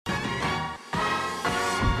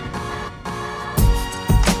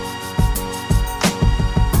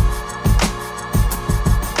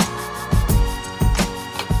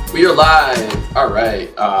We are live. All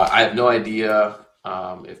right. I have no idea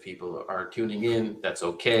if people are tuning in. That's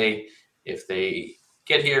okay. If they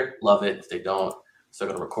get here, love it. If they don't, still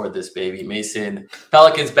going to record this, baby. Mason,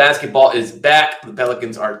 Pelicans basketball is back. The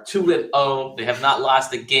Pelicans are 2-0. They have not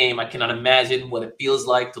lost a game. I cannot imagine what it feels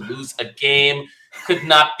like to lose a game. Could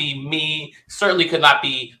not be me. Certainly could not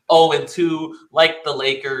be 0-2 like the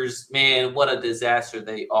Lakers. Man, what a disaster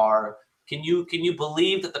they are. Can you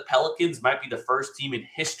believe that the Pelicans might be the first team in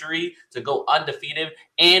history to go undefeated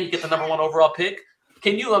and get the number 1 overall pick?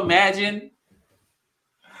 Can you imagine?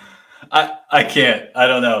 I can't. I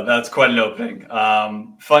don't know. That's quite an opening.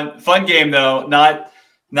 Fun game though.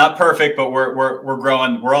 Not perfect, but we're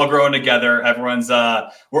growing. We're all growing together. Everyone's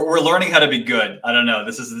we're learning how to be good. I don't know.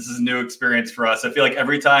 This is a new experience for us. I feel like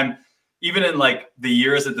every time, even in like the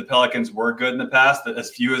years that the Pelicans were good in the past, that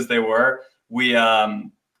as few as they were,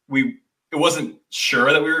 it wasn't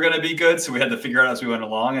sure that we were going to be good, so we had to figure it out as we went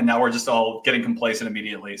along, and now we're just all getting complacent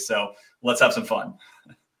immediately. So let's have some fun.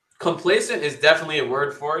 Complacent is definitely a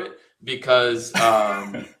word for it because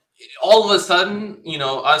all of a sudden,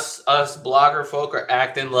 us blogger folk are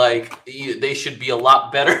acting like they should be a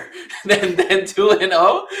lot better than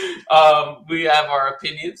 2-0. We have our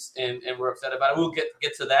opinions, and we're upset about it. We'll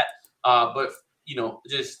get to that, but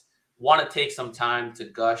just want to take some time to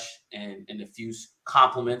gush and diffuse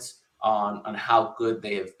compliments on how good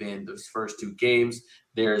they have been those first 2 games.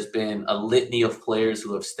 There's been a litany of players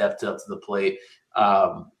who have stepped up to the plate.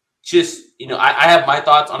 I have my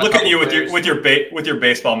thoughts on. Look at you with your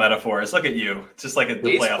baseball metaphors. Look at you, just like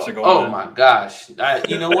the playoffs are going. Oh my gosh!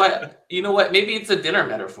 You know what? Maybe it's a dinner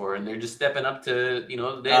metaphor, and they're just stepping up to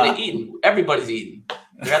they're eating. Everybody's eating.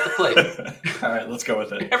 They're at the plate. All right, let's go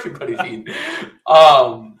with it. Everybody's eating.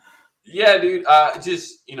 Yeah, dude. I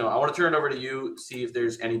want to turn it over to you, see if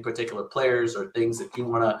there's any particular players or things that you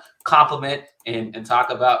want to compliment and talk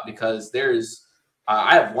about, because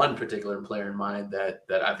I have one particular player in mind that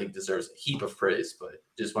I think deserves a heap of praise, but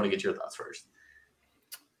just want to get your thoughts first.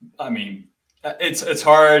 I mean, it's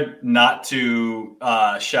hard not to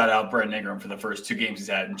shout out Brandon Ingram for the first 2 games he's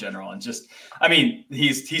had in general, and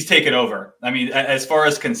he's taken over. I mean, as far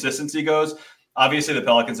as consistency goes, obviously the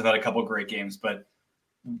Pelicans have had a couple of great games, but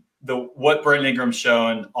what Brandon Ingram's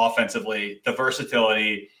shown offensively, the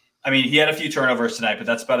versatility. I mean, he had a few turnovers tonight, but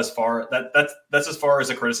that's about as far that's as far as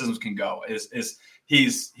the criticisms can go. Is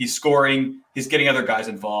he's scoring, he's getting other guys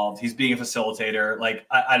involved, he's being a facilitator. Like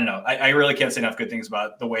I don't know, I really can't say enough good things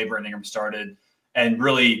about the way Brandon Ingram started and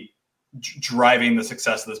really driving the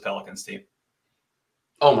success of this Pelicans team.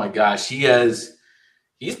 Oh my gosh, he's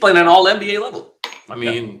playing at an all NBA level. I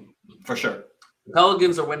mean, yeah, for sure. The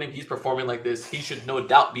Pelicans are winning. He's performing like this. He should no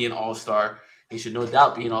doubt be an all-star. He should no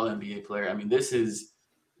doubt be an all-NBA player. I mean, this is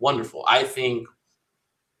wonderful. I think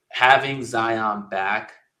having Zion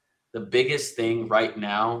back, the biggest thing right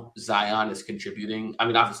now, Zion is contributing. I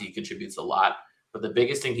mean, obviously he contributes a lot, but the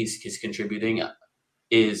biggest thing he's contributing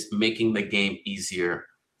is making the game easier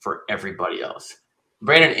for everybody else.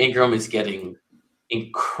 Brandon Ingram is getting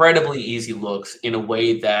incredibly easy looks in a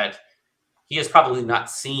way that he has probably not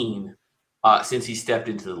seen since he stepped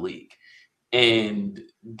into the league. And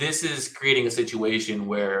this is creating a situation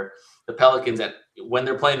where the Pelicans, when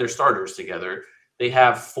they're playing their starters together, they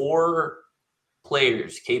have 4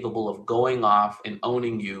 players capable of going off and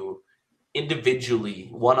owning you individually,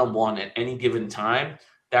 one-on-one at any given time,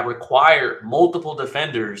 that require multiple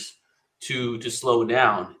defenders to slow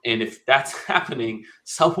down. And if that's happening,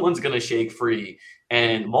 someone's going to shake free,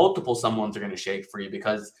 and multiple someone's are going to shake free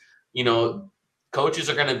because, coaches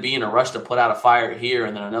are going to be in a rush to put out a fire here,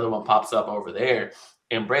 and then another one pops up over there.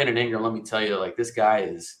 And Brandon Ingram, let me tell you, like, this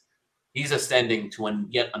guy he's ascending to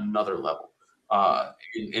yet another level.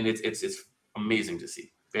 And it's amazing to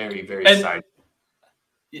see. Very, very exciting.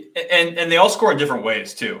 And they all score in different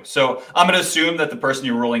ways too. So I'm going to assume that the person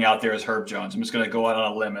you're ruling out there is Herb Jones. I'm just going to go out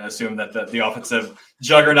on a limb and assume that the offensive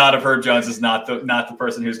juggernaut of Herb Jones is not the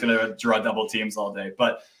person who's going to draw double teams all day.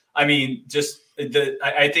 But I mean,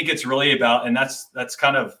 I think it's really about, and that's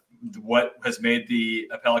kind of what has made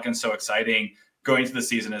the Pelicans so exciting going into the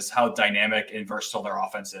season, is how dynamic and versatile their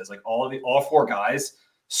offense is. Like all 4 guys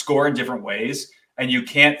score in different ways, and you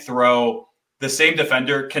can't throw the same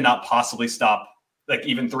defender cannot possibly stop like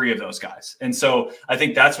even 3 of those guys. And so I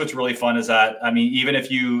think that's what's really fun, is that, I mean, even if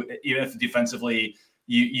defensively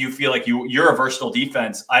you feel like you're a versatile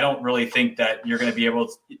defense, I don't really think that you're going to be able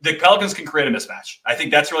to. The Pelicans can create a mismatch. I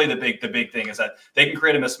think that's really the big thing, is that they can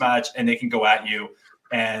create a mismatch and they can go at you.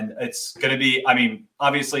 And it's going to be, I mean,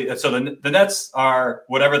 obviously, so the Nets are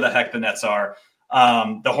whatever the heck the Nets are.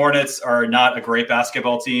 The Hornets are not a great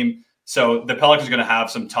basketball team. So the Pelicans are going to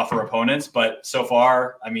have some tougher opponents, but so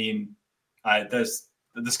far, I mean, the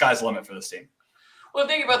sky's the limit for this team. Well, the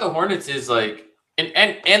thing about the Hornets is like,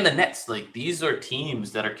 and the Nets, like these are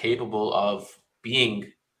teams that are capable of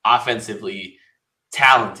being offensively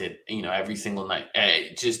talented, every single night.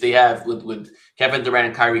 Just they have with Kevin Durant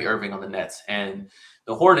and Kyrie Irving on the Nets, and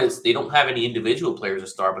the Hornets, they don't have any individual players to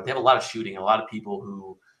start, but they have a lot of shooting and a lot of people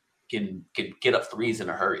who can get up threes in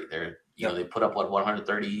a hurry. They put up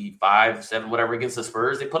 135, 7, whatever against the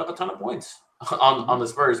Spurs. They put up a ton of points on the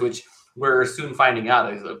Spurs, which we're soon finding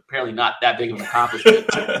out is apparently not that big of an accomplishment,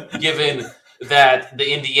 given that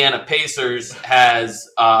the Indiana Pacers has,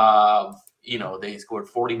 they scored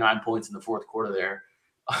 49 points in the fourth quarter there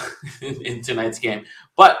in tonight's game.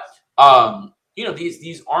 But,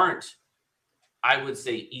 these aren't, I would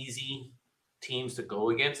say, easy teams to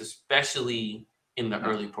go against, especially in the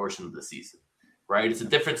early portion of the season, right? It's a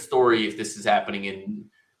different story if this is happening in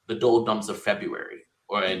the doldrums of February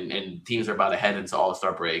and teams are about to head into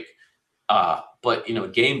All-Star break. But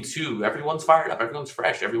game 2, everyone's fired up, everyone's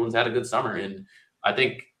fresh, everyone's had a good summer. And I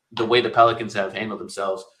think the way the Pelicans have handled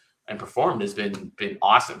themselves and performed has been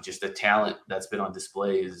awesome. Just the talent that's been on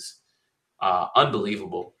display is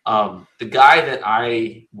unbelievable. The guy that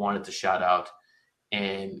I wanted to shout out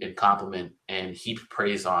and compliment and heap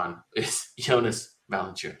praise on is Jonas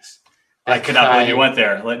Valanciunas. I cannot believe you went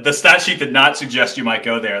there. Like the stat sheet did not suggest you might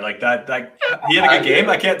go there. Like that he had a good game.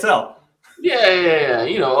 I can't tell. Yeah.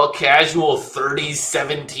 A casual 30,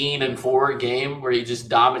 17, and 4 game where he just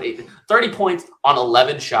dominated. 30 points on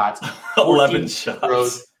 11 shots. 11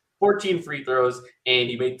 shots. 14 free throws, and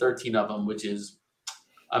he made 13 of them, which is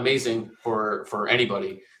amazing for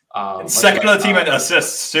anybody. Second on the team in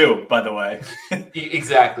assists too, by the way.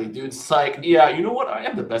 Exactly, dude. It's like, yeah, you know what? I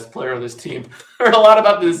am the best player on this team. Heard a lot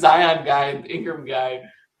about this Zion guy and Ingram guy,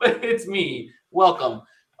 but it's me. Welcome.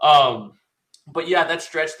 But yeah, that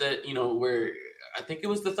stretch that, where I think it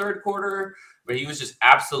was the third quarter where he was just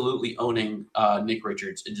absolutely owning Nick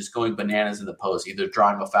Richards and just going bananas in the post, either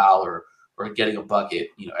drawing a foul or getting a bucket,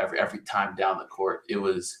 every time down the court. It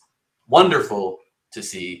was wonderful to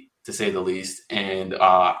see, to say the least. And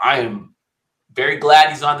I am very glad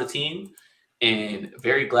he's on the team and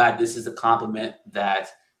very glad this is a compliment that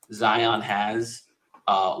Zion has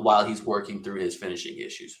while he's working through his finishing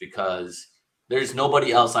issues, because there's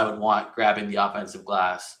nobody else I would want grabbing the offensive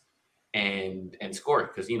glass and scoring,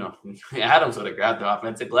 because, Adams would have grabbed the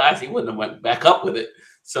offensive glass. He wouldn't have went back up with it.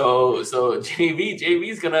 So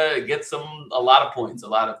JV's going to get a lot of points, a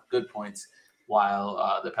lot of good points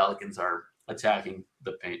while the Pelicans are attacking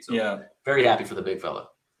the paint. So yeah, very happy for the big fella.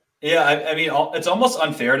 Yeah, I mean, it's almost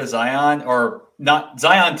unfair to Zion, or not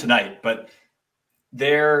Zion tonight, but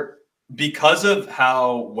because of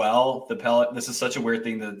how well this is such a weird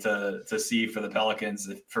thing to see for the Pelicans,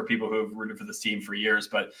 for people who have rooted for this team for years,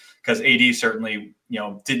 but because AD certainly,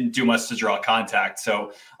 didn't do much to draw contact.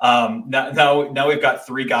 So now we've got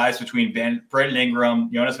 3 guys between Brandon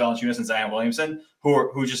Ingram, Jonas Valanciunas, and Zion Williamson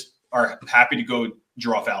who just are happy to go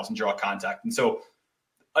draw fouls and draw contact. And so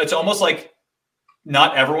it's almost like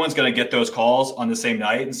not everyone's going to get those calls on the same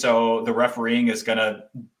night. And so the refereeing is going to,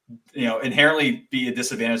 inherently be a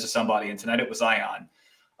disadvantage to somebody. And tonight it was Zion.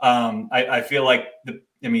 I feel like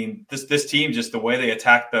this team, just the way they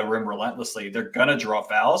attack the rim relentlessly, they're going to draw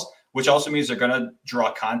fouls, which also means they're going to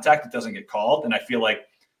draw contact that doesn't get called. And I feel like,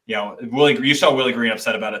 you saw Willie Green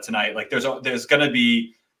upset about it tonight. Like there's going to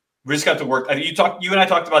be, we just got to work. You and I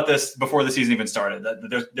talked about this before the season even started, that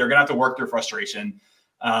they're going to have to work through frustration.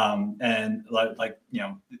 And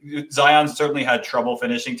Zion certainly had trouble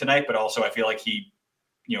finishing tonight, but also I feel like he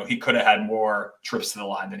could have had more trips to the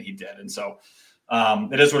line than he did. And so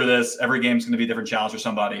it is what it is. Every game's going to be a different challenge for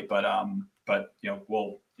somebody, but I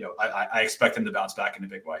expect him to bounce back in a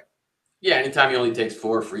big way. Yeah. Anytime he only takes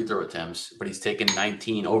 4 free throw attempts, but he's taken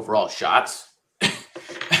 19 overall shots.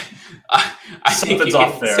 I think something's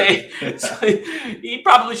off there. He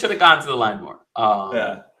probably should have gone to the line more.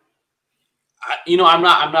 I'm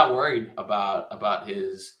not worried about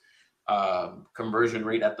his conversion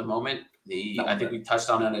rate at the moment. I think we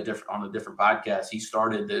touched on it on a different podcast. He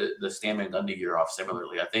started the Stan Van Gundy year off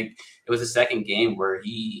similarly. I think it was the second game where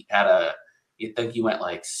he had I think he went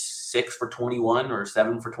like 6 for 21 or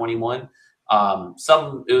 7 for 21. And I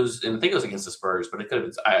think it was against the Spurs, but it could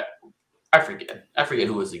have been. I forget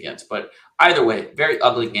who it was against, but either way, very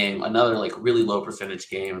ugly game. Another like really low percentage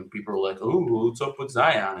game, and people were like, "Oh, what's up with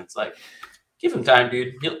Zion?" It's like, give him time,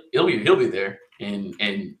 dude. He'll be there, and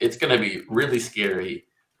it's gonna be really scary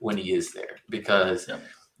when he is there, because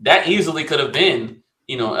that easily could have been,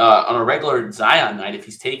 on a regular Zion night, if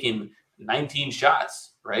he's taking 19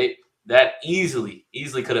 shots, right? that easily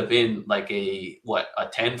could have been like a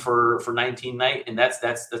 10 for 19 night, and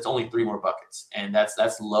that's only 3 more buckets, and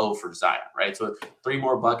that's low for Zion, right? So 3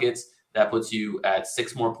 more buckets, that puts you at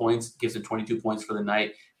 6 more points, gives him 22 points for the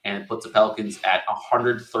night, and puts the Pelicans at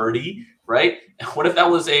 130, right? And what if that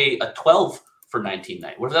was a 12 for 19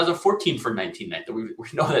 night? What if that was a 14 for 19 night that we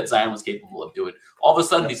know that Zion was capable of doing? All of a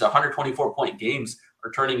sudden, these 124 point games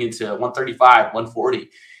are turning into 135, 140,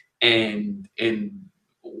 and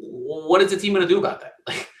what is the team going to do about that?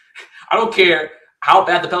 Like, I don't care how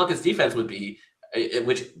bad the Pelicans defense would be,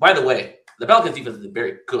 which, by the way, the Pelicans defense is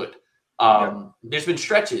very good. There's been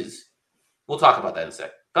stretches. We'll talk about that in a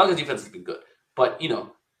sec. Pelicans defense has been good, but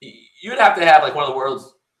you'd have to have like one of the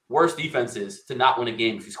world's worst defenses to not win a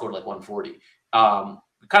game if you scored like 140. We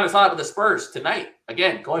kind of saw it with the Spurs tonight.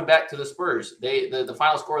 Again, going back to the Spurs, the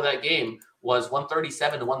final score of that game was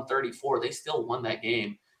 137 to 134. They still won that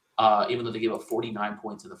game. Even though they gave up 49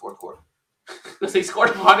 points in the fourth quarter. Because they scored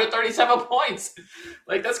 137 points.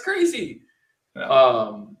 Like, that's crazy.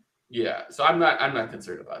 Yeah. So I'm not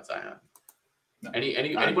concerned about Zion. No.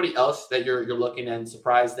 Anybody else that you're looking and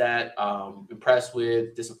surprised at, impressed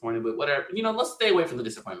with, disappointed with, whatever? Let's stay away from the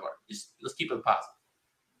disappointment part. Just let's keep it positive.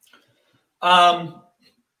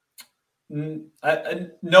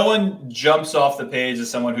 No one jumps off the page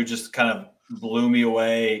as someone who just kind of blew me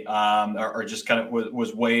away, or just kind of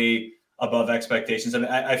was way above expectations. I mean,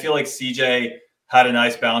 I feel like CJ had a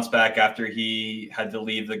nice bounce back after he had to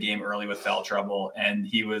leave the game early with foul trouble, and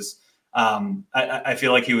he was. I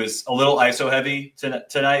feel like he was a little ISO heavy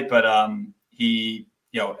tonight, but he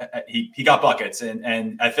got buckets,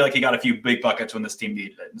 and I feel like he got a few big buckets when this team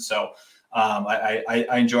needed it, and so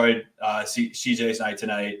I enjoyed CJ's night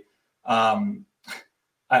tonight. I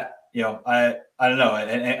don't know.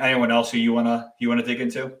 Anyone else who you wanna dig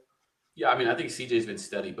into? Yeah, I mean, I think CJ's been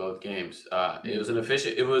steady both games. It was an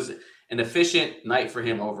efficient night for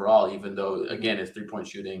him overall, even though, again, his 3-point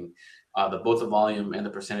shooting, both the volume and the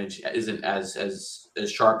percentage isn't as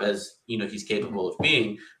sharp as he's capable of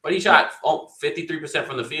being. But he shot 53%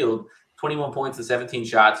 from the field, 21 points and 17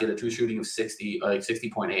 shots. He had a true shooting of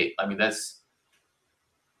 60.8. I mean, that's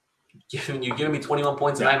you're giving me 21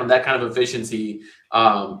 points a night on that kind of efficiency.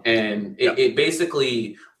 It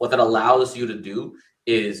basically, what that allows you to do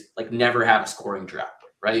is like never have a scoring drought,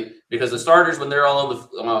 right? Because the starters, when they're all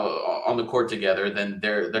on the court together, then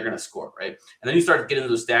they're going to score, right? And then you start getting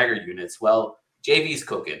into those staggered units. Well, JV's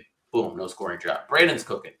cooking, boom, no scoring drought. Brandon's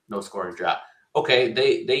cooking, no scoring drought. Okay,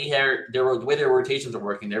 the way their rotations are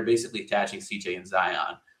working, they're basically attaching CJ and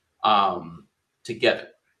Zion together.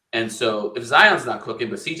 And so if Zion's not cooking,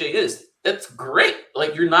 but CJ is, that's great.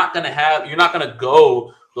 Like, you're not going to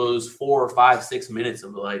go those 4 or 5, 6 minutes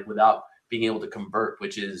of without being able to convert,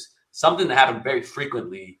 which is something that happened very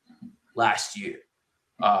frequently last year,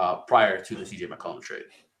 prior to the CJ McCollum trade.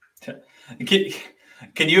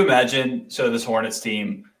 Can you imagine? So this Hornets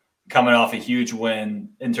team coming off a huge win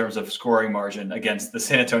in terms of scoring margin against the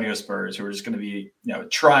San Antonio Spurs, who are just going to be,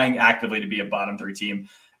 trying actively to be a bottom 3 team.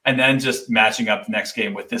 And then just matching up the next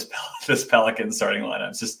game with this Pelicans starting lineup.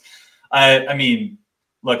 It's just, I mean,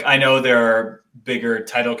 look, I know there are bigger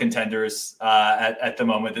title contenders at the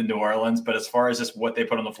moment in New Orleans, but as far as just what they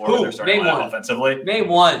put on the floor with their starting lineup offensively, name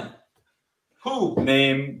one. Who?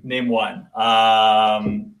 Name one.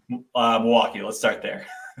 Milwaukee. Let's start there.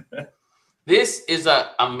 This is an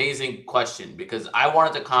amazing question because I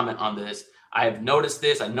wanted to comment on this. I have noticed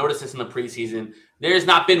this. I noticed this in the preseason. There's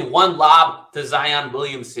not been one lob to Zion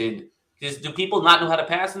Williamson. Do people not know how to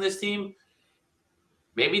pass in this team?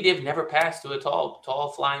 Maybe they've never passed to a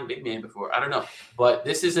tall flying big man before. I don't know. But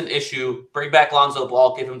this is an issue. Bring back Lonzo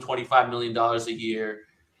Ball. Give him $25 million a year.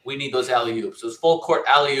 We need those alley-oops. Those full-court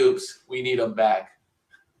alley-oops, we need them back.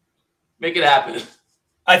 Make it happen.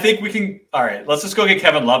 I think we can – all right, let's just go get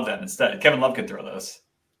Kevin Love then instead. Kevin Love can throw those.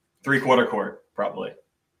 3/4 court, probably.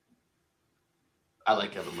 I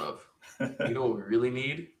like Kevin Love. You know what we really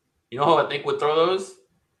need? You know who I think would throw those?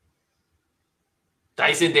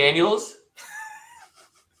 Dyson Daniels.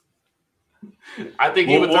 I think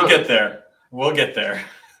he would throw. We'll get there.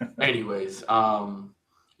 Anyways,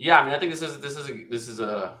 yeah, I mean, I think this is I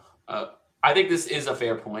think this is a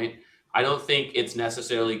fair point. I don't think it's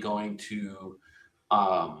necessarily going to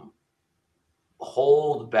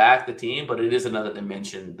hold back the team, but it is another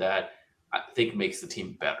dimension that I think makes the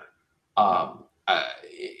team better.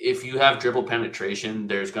 If you have dribble penetration,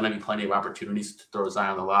 there's going to be plenty of opportunities to throw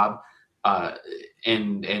Zion the lob.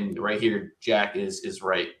 And right here, Jack is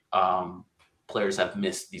right. Players have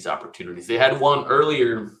missed these opportunities. They had one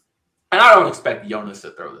earlier, and I don't expect Jonas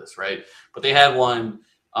to throw this, right? But they had one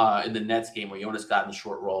in the Nets game where Jonas got in the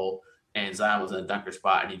short roll, and Zion was in a dunker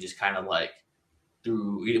spot, and he just kind of like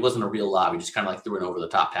threw. It wasn't a real lob. He just kind of like threw an over the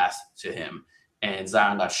top pass to him, and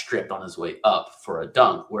Zion got stripped on his way up for a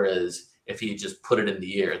dunk. Whereas if he had just put it in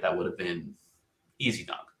the air, that would have been easy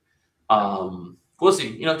dunk. We'll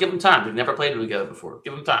see. Give them time. They've never played together before.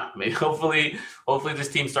 Give them time. Maybe hopefully this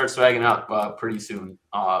team starts swagging out pretty soon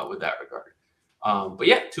with that regard. But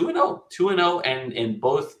yeah, 2-0, and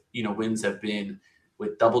both wins have been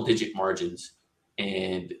with double-digit margins,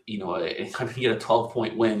 and if I can get a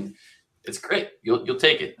 12-point win, it's great. You'll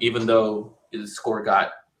take it, even though the score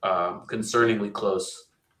got concerningly close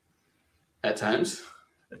at times.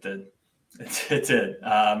 It did. It did.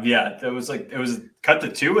 Yeah, it was cut to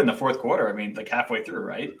 2 in the fourth quarter. I mean, like halfway through,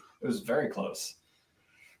 right? It was very close.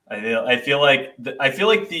 I feel like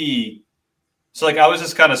So I was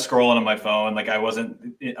just kind of scrolling on my phone. Like I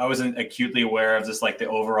wasn't acutely aware of just like the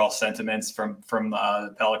overall sentiments from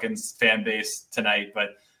the Pelicans fan base tonight.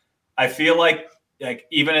 But I feel like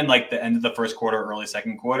even in like the end of the first quarter, early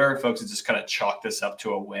second quarter, folks had just kind of chalked this up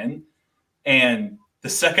to a win. And the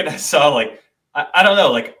second I saw I don't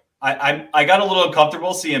know, I got a little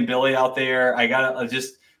uncomfortable seeing Billy out there.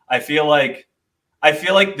 I feel like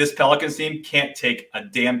this Pelicans team can't take a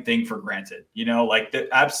damn thing for granted.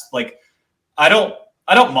 I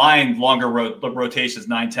don't mind longer rotations,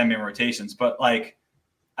 9-10 man rotations, but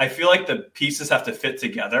I feel like the pieces have to fit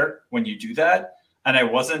together when you do that. And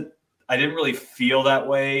I didn't really feel that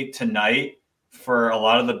way tonight for a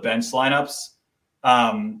lot of the bench lineups.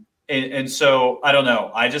 And so I don't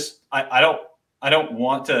know. I don't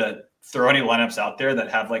want to throw any lineups out there that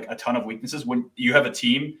have a ton of weaknesses when you have a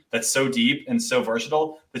team that's so deep and so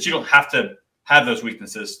versatile that you don't have to have those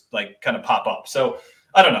weaknesses kind of pop up. So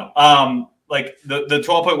I don't know. The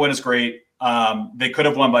 12-point win is great. They could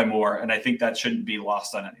have won by more, and I think that shouldn't be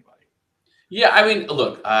lost on anybody. Yeah, I mean,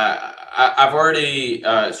 look, I've already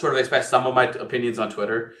sort of expressed some of my opinions on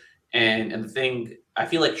Twitter, and the thing I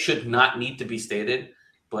feel like should not need to be stated,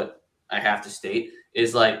 but I have to state,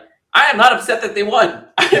 is I am not upset that they won.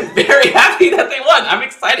 I am very happy that they won. I'm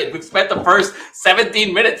excited. We've spent the first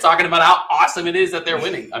 17 minutes talking about how awesome it is that they're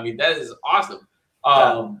winning. I mean, that is awesome.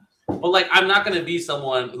 But I'm not going to be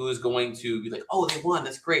someone who is going to be like, oh, they won,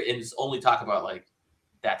 that's great, and just only talk about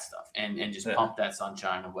that stuff and just pump that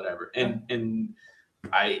sunshine or whatever. And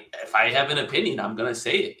if I have an opinion, I'm going to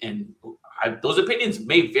say it. And those opinions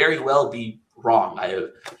may very well be wrong.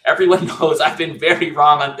 Everyone knows I've been very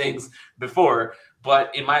wrong on things before,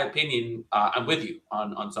 but in my opinion, I'm with you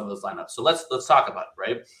on some of those lineups. So let's talk about it,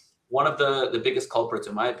 right? One of the biggest culprits,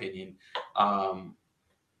 in my opinion,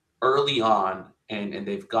 early on, and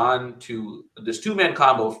they've gone to this 2-man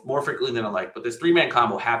combo more frequently than I like, but this 3-man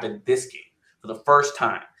combo happened this game for the first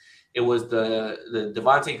time. It was the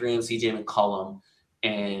Devontae Graham, CJ McCollum,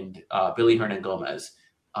 and Billy Hernangomez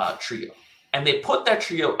trio. And they put that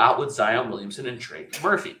trio out with Zion Williamson and Trey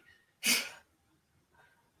Murphy.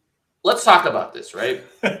 Let's talk about this, right?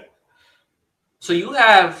 So you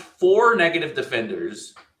have 4 negative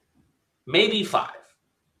defenders, maybe 5.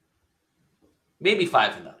 Maybe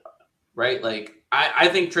 5 in that, right? I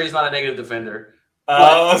think Trey's not a negative defender.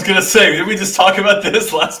 I was going to say, did we just talk about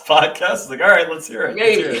this last podcast? All right, let's hear it.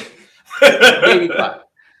 Maybe. Maybe 5.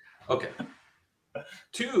 Okay.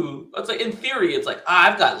 2, in theory, it's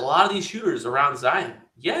I've got a lot of these shooters around Zion.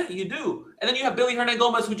 Yeah, you do. And then you have Billy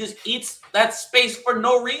Hernangomez, who just eats that space for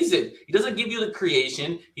no reason. He doesn't give you the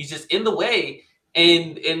creation. He's just in the way,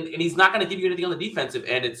 and he's not going to give you anything on the defensive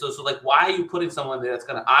end. And so why are you putting someone there that's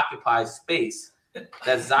going to occupy space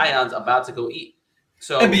that Zion's about to go eat?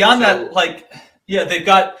 So and beyond that,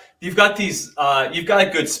 you've got these you've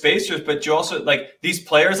got good spacers, but you also these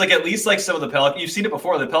players, at least some of the Pelicans, you've seen it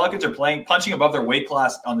before. The Pelicans are punching above their weight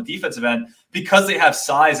class on the defensive end because they have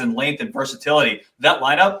size and length and versatility. That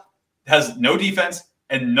lineup has no defense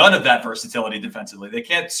and none of that versatility defensively. They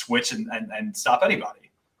can't switch and stop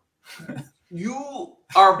anybody. You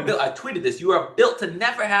are built. I tweeted this. You are built to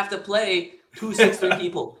never have to play 2-6-3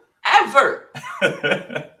 people ever.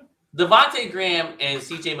 Devontae Graham and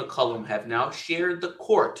CJ McCollum have now shared the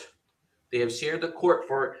court. They have shared the court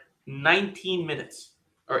for 19 minutes.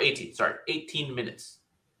 Or 18 minutes.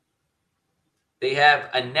 They have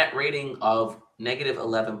a net rating of negative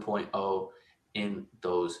 11.0 in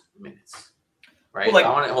those minutes. Right? Well, I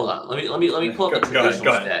want to hold on. Let me pull up the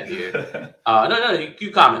traditional stat here. No,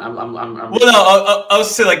 you comment. I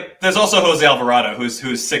was say there's also Jose Alvarado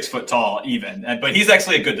who's 6 foot tall even, but he's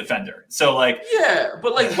actually a good defender. So yeah,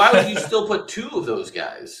 but why would you still put 2 of those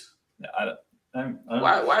guys? I don't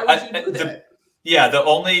why would you do that?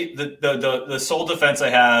 The sole defense I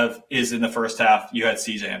have is in the first half. You had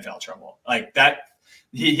CJ in foul trouble that.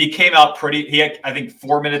 he came out pretty. He had, I think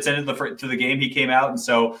 4 minutes into the game he came out, and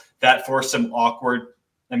so that forced some awkward.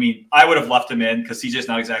 I mean, I would have left him in because he's just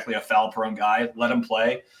not exactly a foul prone guy. Let him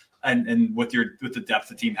play, and with the depth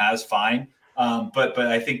the team has, fine. But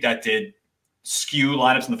I think that did skew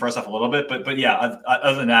lineups in the first half a little bit. But yeah,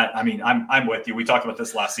 other than that, I mean, I'm with you. We talked about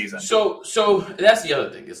this last season. So that's the other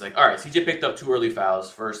thing. It's like, all right, CJ picked up 2 early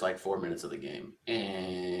fouls first 4 minutes of the game,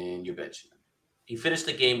 and you're benching him. He finished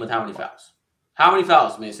the game with how many fouls? How many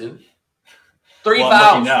fouls, Mason? 3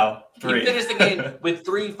 fouls. Now. 3. He finished the game with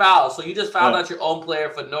 3 fouls. So you just fouled out your own player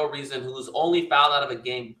for no reason, who's only fouled out of a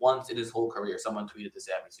game once in his whole career. Someone tweeted this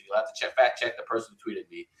at me, so you'll have to fact check the person who tweeted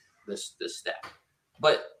me this stat.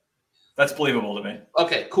 But that's believable to me.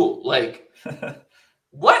 Okay, cool.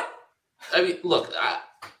 What? I mean, look,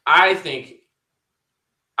 I think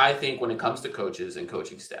when it comes to coaches and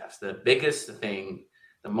coaching staffs, the biggest thing,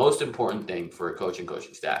 the most important thing for a coach and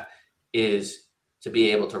coaching staff is to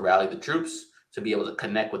be able to rally the troops, to be able to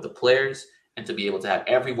connect with the players, and to be able to have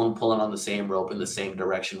everyone pulling on the same rope in the same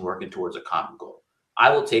direction, working towards a common goal.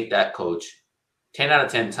 I will take that coach 10 out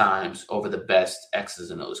of 10 times over the best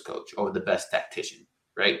X's and O's coach, over the best tactician,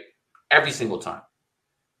 right? Every single time.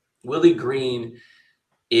 Willie Green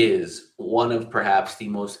is one of perhaps the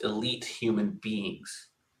most elite human beings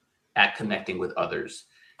at connecting with others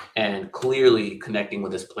and clearly connecting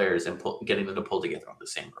with his players and getting them to pull together on the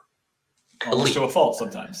same rope. Almost to a fault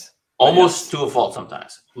sometimes. Almost to a fault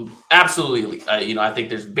sometimes. Absolutely elite. I think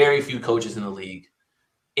there's very few coaches in the league,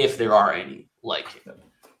 if there are any, like him.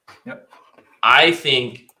 Yep. I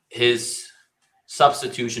think his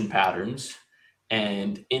substitution patterns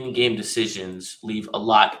and in-game decisions leave a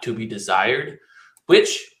lot to be desired,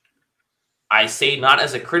 which I say not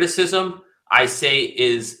as a criticism, I say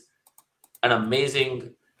is an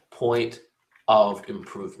amazing point of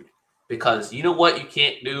improvement. Because you know what you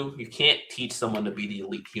can't do? You can't teach someone to be the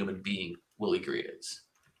elite human being Willie Green is.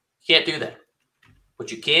 You can't do that.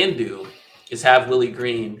 What you can do is have Willie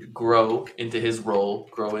Green grow into his role,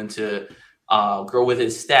 grow with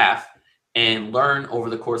his staff, and learn over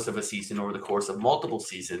the course of a season, over the course of multiple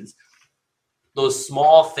seasons, those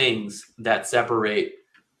small things that separate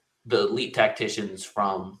the elite tacticians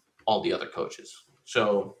from all the other coaches.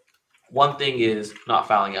 So one thing is not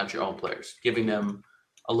fouling out your own players, giving them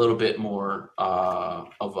a little bit more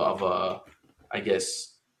of a, I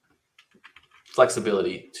guess,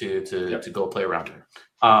 flexibility to go play around there.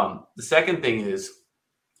 The second thing is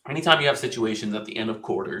anytime you have situations at the end of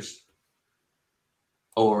quarters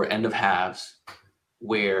or end of halves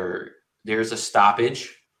where there's a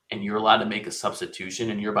stoppage and you're allowed to make a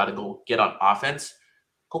substitution and you're about to go get on offense,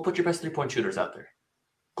 go put your best 3-point shooters out there.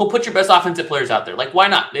 Go put your best offensive players out there. Why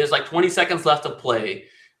not? There's 20 seconds left to play.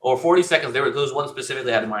 Or 40 seconds. There was one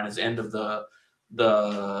specifically I had in mind as the end of the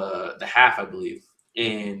half, I believe.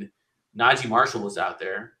 And Najee Marshall was out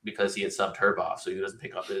there because he had subbed Herb off, so he doesn't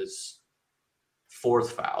pick up his 4th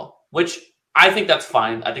foul, which I think that's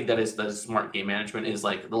fine. I think that is smart game management is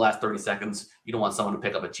the last 30 seconds. You don't want someone to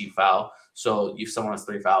pick up a cheap foul. So if someone has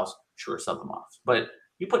 3 fouls, sure, sub them off. But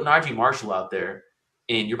you put Najee Marshall out there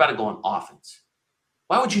and you're about to go on offense.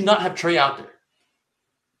 Why would you not have Trey out there?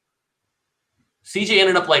 CJ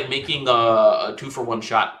ended up making a 2-for-1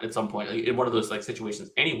 shot at some point in one of those situations.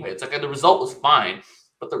 Anyway, it's the result was fine,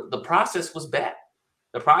 but the process was bad.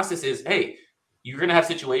 The process is, hey, you're gonna have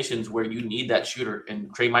situations where you need that shooter,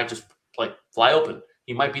 and Trey might just fly open.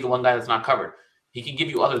 He might be the one guy that's not covered. He can give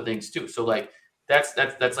you other things too. So that's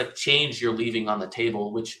change you're leaving on the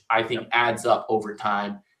table, which I think adds up over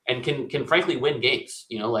time and can frankly win games.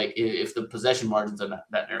 If the possession margins are not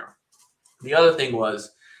that narrow. The other thing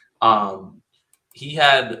was, he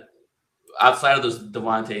had, outside of those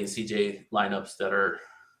Devontae and CJ lineups that are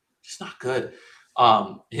just not good,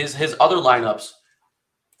 his other lineups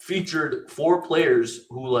featured 4 players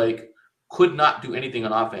who could not do anything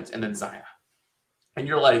on offense, and then Zion. And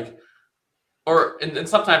you're and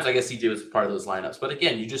sometimes I guess CJ was part of those lineups, but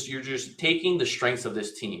again, you're just taking the strengths of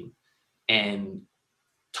this team and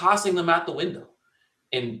tossing them out the window,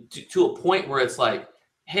 and to a point where it's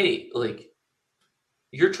hey,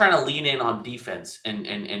 you're trying to lean in on defense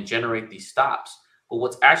and generate these stops. But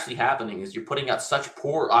what's actually happening is you're putting out such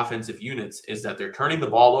poor offensive units is that they're turning the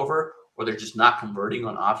ball over or they're just not converting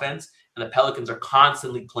on offense. And the Pelicans are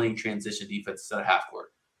constantly playing transition defense instead of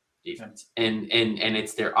half-court defense. And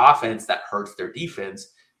it's their offense that hurts their defense,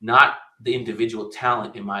 not the individual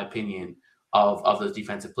talent, in my opinion, of those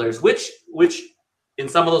defensive players, which in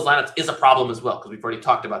some of those lineups is a problem as well, because we've already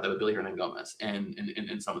talked about that with Billy Hernangomez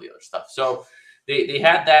and some of the other stuff. So They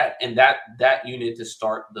had that and that unit to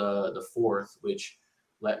start the 4th, which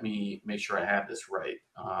let me make sure I have this right.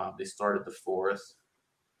 They started the 4th.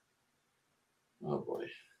 Oh boy,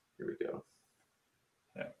 here we go.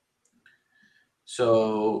 Yeah.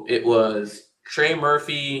 So it was Trey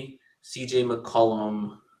Murphy, CJ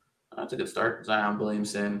McCollum. That's a good start. Zion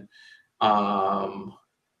Williamson,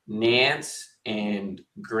 Nance, and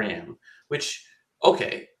Graham. Which,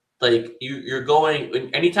 okay, like you're going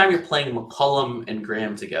anytime you're playing McCollum and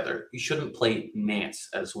Graham together, you shouldn't play Nance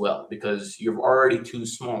as well because you're already too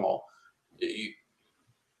small.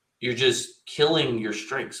 You're just killing your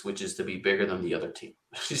strengths, which is to be bigger than the other team.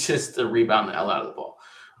 It's just to rebound the hell out of the ball.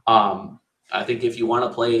 I think if you want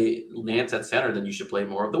to play Nance at center, then you should play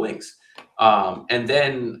more of the wings. And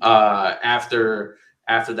then after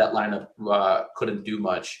that lineup couldn't do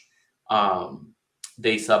much,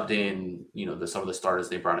 they subbed in, some of the starters.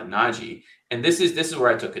 They brought in Najee, and this is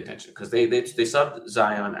where I took contention because they subbed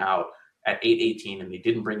Zion out at 8:18, and they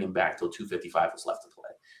didn't bring him back till 2:55 was left to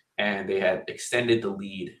play, and they had extended the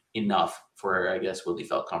lead enough for, I guess, Willie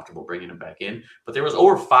felt comfortable bringing him back in. But there was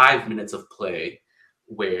over 5 minutes of play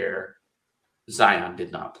where Zion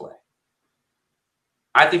did not play.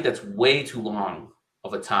 I think that's way too long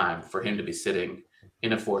of a time for him to be sitting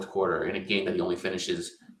in a fourth quarter in a game that he only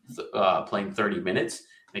finishes playing 30 minutes.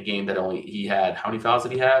 In a game that he had, how many fouls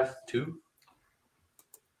did he have? 2?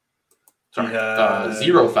 Sorry,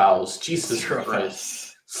 0 fouls. Jesus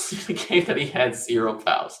Christ. A game that he had 0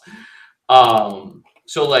 fouls.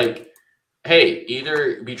 So like, hey,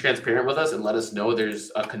 either be transparent with us and let us know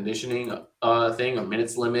there's a conditioning thing, a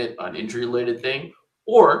minutes limit, an injury related thing,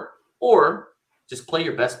 or just play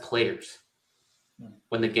your best players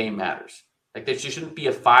when the game matters. Like there shouldn't be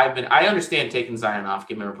a 5-minute. I understand taking Zion off,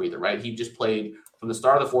 giving him a breather, right? He just played from the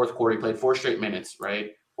start of the fourth quarter. He played 4 straight minutes,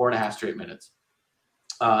 right? 4.5 straight minutes.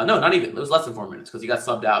 No, not even. It was less than 4 minutes because he got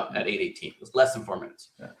subbed out at 8:18. It was less than 4 minutes.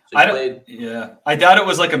 Yeah. So I doubt it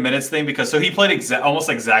was like a minutes thing because he played almost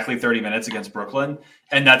exactly 30 minutes against Brooklyn,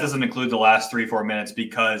 and that doesn't include the last 3-4 minutes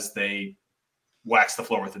because they waxed the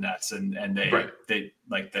floor with the Nets and they had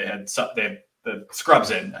the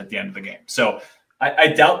scrubs in at the end of the game. So I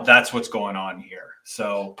doubt that's what's going on here.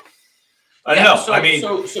 So I don't know.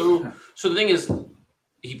 So the thing is,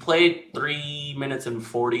 he played 3 minutes and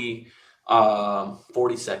 42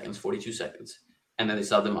 seconds, and then they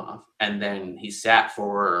subbed him off, and then he sat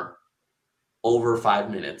for over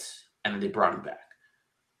 5 minutes, and then they brought him back.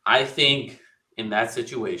 I think in that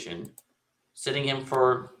situation, sitting him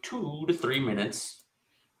for 2 to 3 minutes,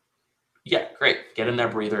 yeah, great. Get him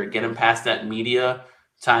that breather, get him past that media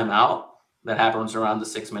timeout that happens around the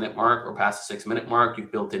 6-minute mark or past the 6-minute mark.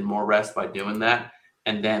 You've built in more rest by doing that,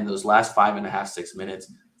 and then those last 5.5, 6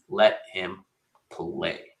 minutes, let him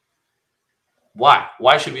play. Why?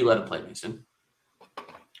 Why should we let him play, Mason?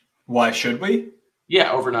 Why should we?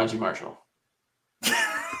 Yeah, over Najee Marshall.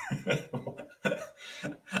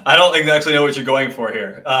 I don't exactly know what you're going for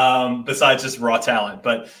here, besides just raw talent.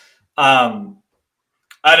 But I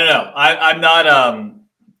don't know. I'm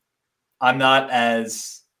not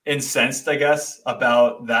as incensed, I guess,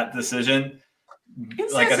 about that decision.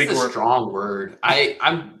 Incensed I think is a strong word.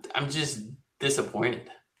 I'm just disappointed.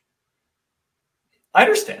 I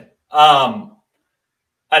understand.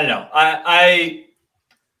 I don't know.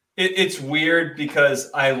 It's weird because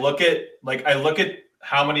I look at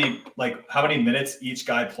how many minutes each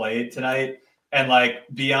guy played tonight, and like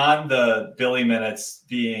beyond the Billy minutes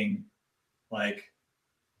being like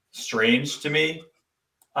strange to me,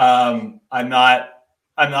 I'm not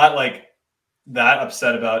like that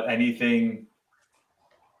upset about anything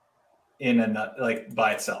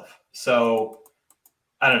by itself. So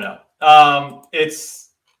I don't know.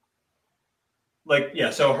 It's like, yeah,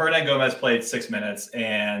 so Hernan Gomez played 6 minutes,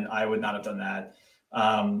 and I would not have done that.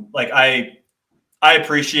 I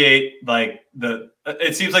appreciate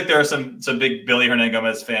it seems like there are some big Billy Hernan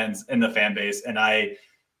Gomez fans in the fan base, and I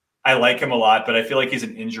like him a lot, but I feel like he's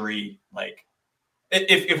an injury. Like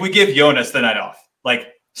if we give Jonas the night off, like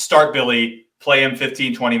start Billy, play him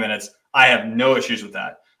 15, 20 minutes, I have no issues with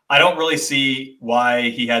that. I don't really see why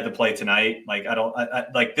he had to play tonight. Like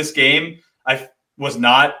like this game, I was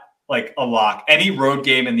not like a lock. Any road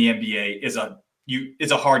game in the NBA is a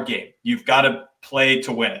hard game. You've got to play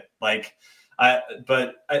to win it.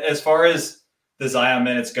 But as far as the Zion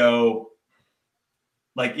minutes go,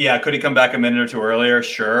 like, yeah, could he come back a minute or two earlier?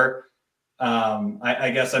 Sure. I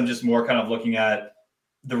guess I'm just more kind of looking at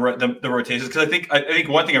the rotations, because I think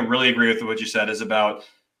one thing I really agree with what you said is about,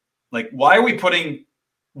 like, why are we putting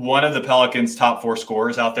one of the Pelicans' top 4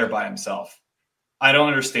 scorers out there by himself? I don't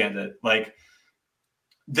understand it. Like,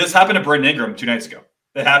 this happened to Brandon Ingram 2 nights ago.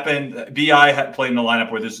 It happened. BI had played in the lineup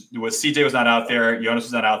where CJ was not out there, Jonas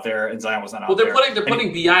was not out there, and Zion was not out there. Well, they're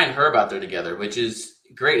putting BI and Herb out there together, which is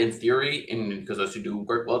great in theory, and because those two do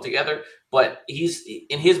work well together. But he's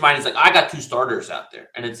in his mind, he's like, I got two starters out there,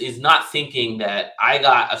 and he's not thinking that I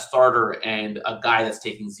got a starter and a guy that's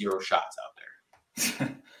taking 0 shots out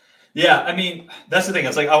there. Yeah, I mean, that's the thing.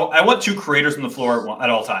 It's like I want two creators on the floor at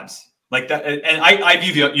all times, like that. And I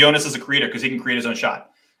view Jonas as a creator because he can create his own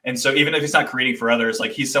shot. And so even if he's not creating for others,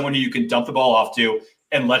 like he's someone who you can dump the ball off to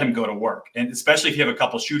and let him go to work. And especially if you have a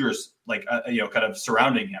couple shooters, like kind of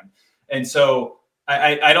surrounding him. And so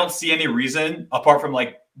I don't see any reason apart from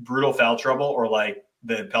like brutal foul trouble or like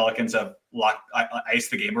the Pelicans have iced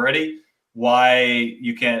the game already, why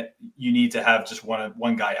you need to have just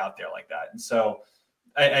one guy out there like that. And so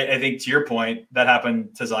I think to your point, that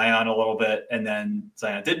happened to Zion a little bit, and then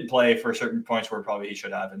Zion didn't play for certain points where probably he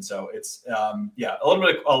should have. And so it's a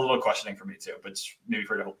little questioning for me too, but maybe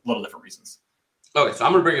for a little different reasons. Okay, so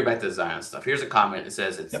I'm going to bring it back to the Zion stuff. Here's a comment. It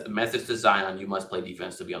says it's a message to Zion. You must play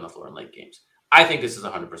defense to be on the floor in late games. I think this is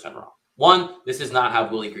 100% wrong. One, this is not how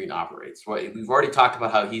Willie Green operates. Right? We've already talked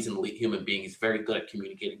about how he's an elite human being. He's very good at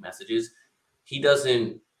communicating messages. He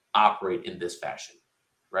doesn't operate in this fashion,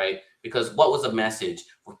 right? Because what was the message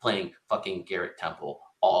for playing fucking Garrett Temple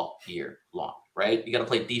all year long, right? You got to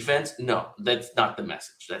play defense? No, that's not the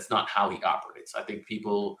message. That's not how he operates. I think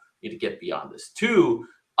people need to get beyond this. Two,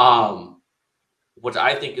 what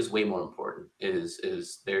I think is way more important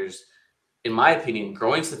is there's, in my opinion,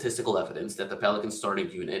 growing statistical evidence that the Pelicans starting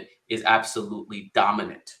unit is absolutely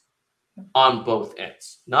dominant on both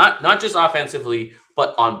ends, not just offensively,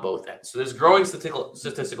 but on both ends. So there's growing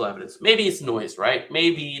statistical evidence. Maybe it's noise, right?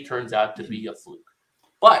 Maybe it turns out to be a fluke.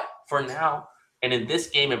 But for now, and in this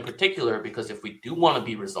game in particular, because if we do want to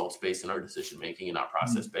be results-based in our decision-making and not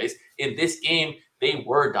process-based, in this game, they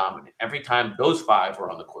were dominant. Every time those five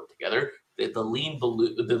were on the court together, the lead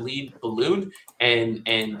ballooned, and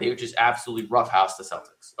they would just absolutely roughhouse the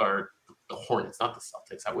Celtics, or the Hornets, not the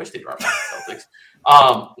Celtics. I wish they'd roughhouse the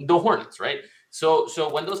Celtics. The Hornets, right? So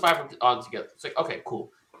when those five were on together, it's like, okay,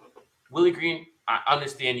 cool. Willie Green, I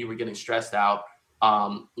understand you were getting stressed out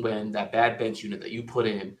when that bad bench unit that you put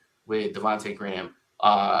in with Devontae Graham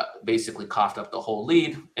basically coughed up the whole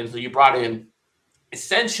lead. And so you brought in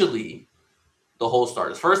essentially the whole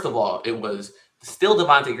starters. First of all, it was still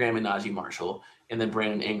Devontae Graham and Najee Marshall, and then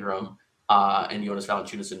Brandon Ingram and Jonas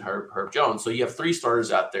Valanciunas and Herb Jones. So you have 3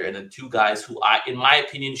 starters out there, and then 2 guys who, in my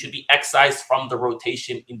opinion, should be excised from the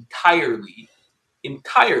rotation entirely.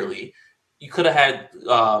 You could have had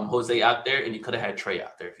Jose out there, and you could have had Trey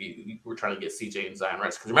out there if you were trying to get CJ and Zion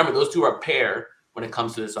rest. Because remember, those 2 are a pair when it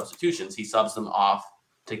comes to the substitutions. He subs them off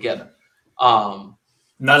together. Not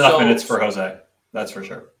enough minutes for Jose. That's for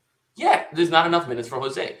sure. Yeah, there's not enough minutes for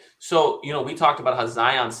Jose. So, we talked about how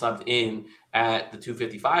Zion subbed in at the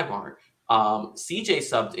 2:55 mark. CJ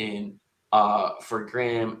subbed in for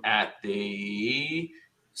Graham at the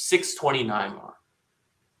 6:29 mark.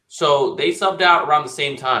 So they subbed out around the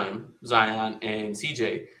same time, Zion and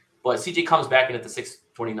CJ. But CJ comes back in at the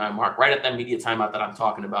 6:29 mark, right at that immediate timeout that I'm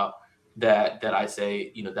talking about, that I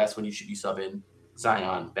say, that's when you should be subbing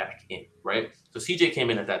Zion back in, right? So CJ came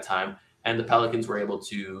in at that time, and the Pelicans were able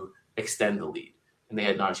to extend the lead. And they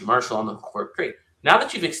had Najee Marshall on the court. Great. Now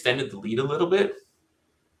that you've extended the lead a little bit,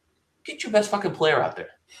 get your best fucking player out there.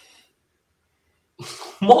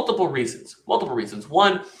 Multiple reasons.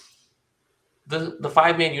 One, the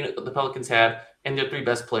 5-man unit that the Pelicans have and their 3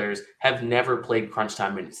 best players have never played crunch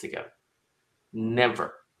time minutes together.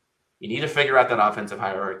 Never. You need to figure out that offensive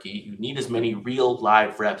hierarchy. You need as many real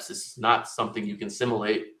live reps. It's not something you can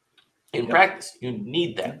simulate in practice. You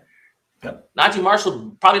need that. Yep. Najee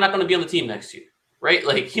Marshall probably not going to be on the team next year, right?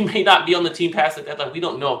 Like, he may not be on the team past the deadline. We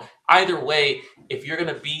don't know. Either way, if you're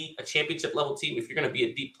going to be a championship level team, if you're going to be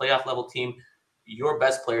a deep playoff level team, your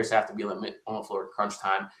best players have to be on the floor at crunch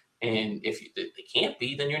time. And if they can't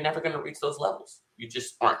be, then you're never going to reach those levels. You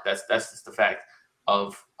just aren't. That's just the fact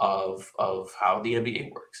of how the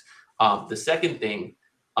NBA works. The second thing,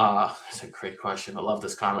 it's a great question. I love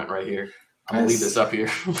this comment right here. I'm going to leave this up here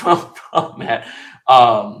from Matt.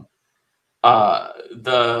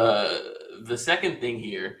 The second thing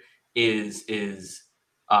here is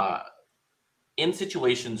in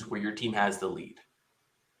situations where your team has the lead,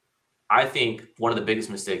 I think one of the biggest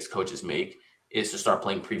mistakes coaches make is to start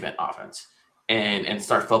playing prevent offense and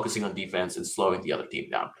start focusing on defense and slowing the other team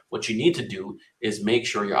down. What you need to do is make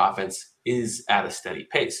sure your offense is at a steady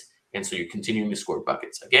pace. And so you're continuing to score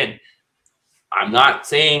buckets. Again, I'm not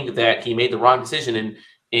saying that he made the wrong decision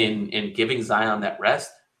in giving Zion that rest,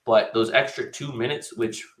 but those extra 2 minutes,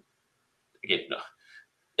 which, again,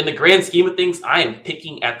 in the grand scheme of things, I am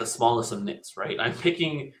picking at the smallest of nits, right? I'm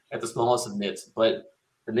picking at the smallest of nits, but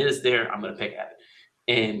the nit is there. I'm going to pick at it.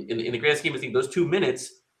 And in the grand scheme of things, those 2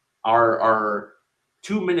 minutes are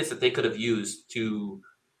 2 minutes that they could have used to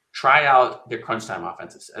try out their crunch time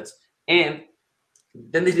offensive sets. And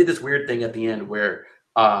then they did this weird thing at the end where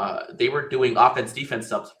they were doing offense-defense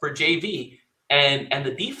subs for JV. And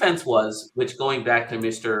the defense was, which going back to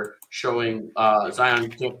Mr. showing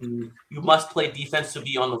Zion, you must play defense to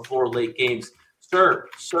be on the floor late games.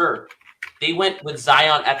 Sir, they went with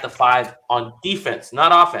Zion at the 5 on defense,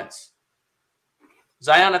 not offense.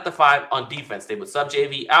 Zion at the 5 on defense. They would sub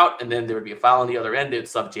JV out, and then there would be a foul on the other end. They would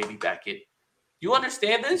sub JV back in. You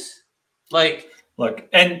understand this? Look,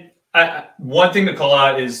 and one thing to call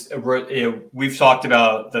out is we've talked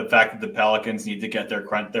about the fact that the Pelicans need to get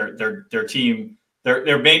their team,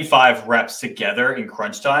 their main 5 reps together in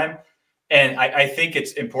crunch time, and I think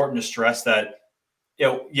it's important to stress that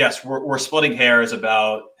yes, we're splitting hairs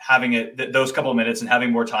about having those couple of minutes and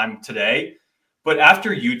having more time today, but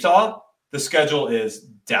after Utah, the schedule is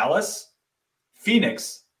Dallas,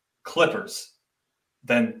 Phoenix, Clippers,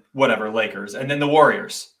 then Lakers, and then the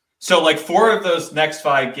Warriors. So 4 of those next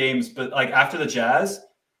 5 games, but after the Jazz,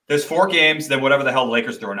 there's 4 games, then whatever the hell the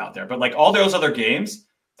Lakers throwing out there. But all those other games,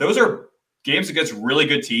 those are games against really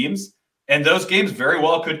good teams. And those games very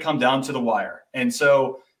well could come down to the wire. And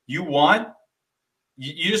so you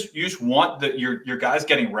just want your guys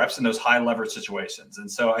getting reps in those high leverage situations. And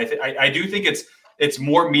so I do think it's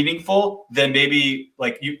more meaningful than maybe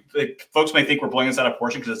folks may think we're blowing this out of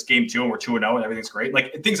proportion because it's game 2 and we're 2-0 and everything's great.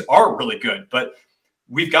 Things are really good, but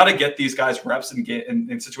we've got to get these guys reps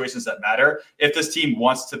in situations that matter if this team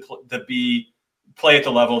wants to play at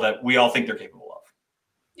the level that we all think they're capable of.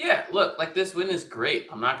 Yeah, look, this win is great.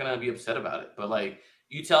 I'm not going to be upset about it. But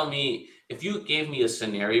you tell me, if you gave me a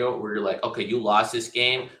scenario where you're okay, you lost this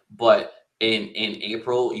game, but in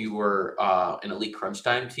April you were an elite crunch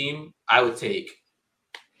time team, I would take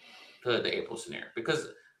the April scenario because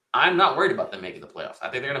I'm not worried about them making the playoffs. I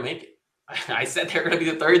think they're going to make it. I said they're going to be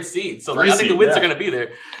the 3rd seed. So I think the wins are going to be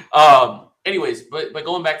there. Anyways, but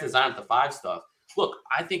going back to Zion at the 5 stuff, look,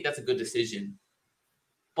 I think that's a good decision,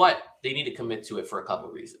 but they need to commit to it for a couple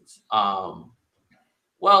of reasons. I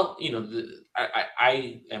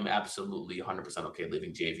am absolutely 100% okay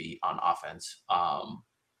leaving JV on offense. I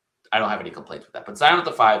don't have any complaints with that. But Zion at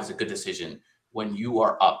the 5 is a good decision when you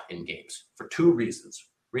are up in games for 2 reasons.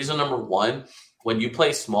 Reason number 1, when you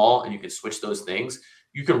play small and you can switch those things,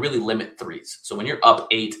 you can really limit threes. So when you're up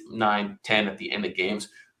 8, 9, 10 at the end of games,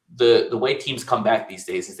 the way teams come back these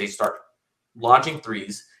days is they start launching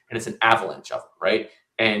threes, and it's an avalanche of them, right?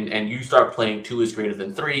 And you start playing 2 is greater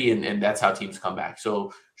than 3, and that's how teams come back.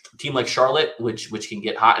 So a team like Charlotte, which can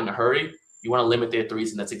get hot in a hurry, you want to limit their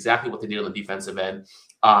threes, and that's exactly what they did on the defensive end.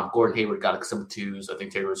 Gordon Hayward got some 2s. I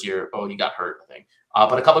think Terry Rozier, he got hurt, I think.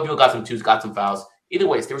 But a couple of people got some 2s, got some fouls. Either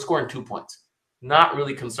way, they were scoring 2 points. Not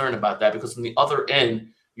really concerned about that because from the other end,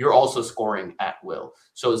 you're also scoring at will.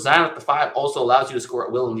 So Zion at the 5 also allows you to score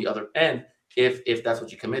at will on the other end if that's what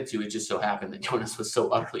you commit to. It just so happened that Jonas was so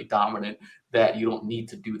utterly dominant that you don't need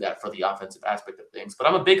to do that for the offensive aspect of things. But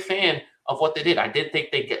I'm a big fan of what they did. I did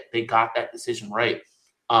think they got that decision right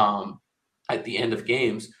at the end of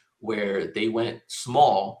games where they went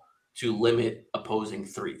small to limit opposing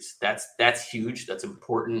threes. That's huge. That's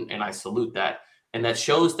important, and I salute that. And that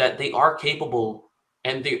shows that they are capable,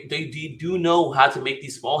 and they do know how to make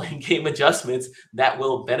these small in-game adjustments that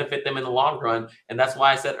will benefit them in the long run. And that's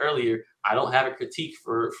why I said earlier, I don't have a critique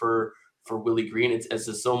for Willie Green. It's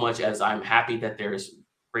as so much as I'm happy that there's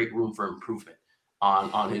great room for improvement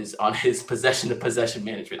on his possession-to-possession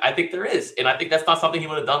management. I think there is, and I think that's not something he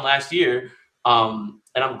would have done last year. And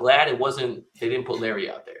I'm glad they didn't put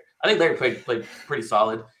Larry out there. I think Larry played pretty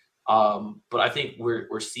solid, but I think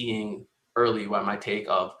we're seeing early why my take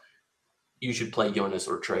of you should play Jonas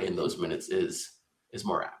or Trey in those minutes is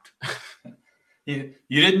more apt. You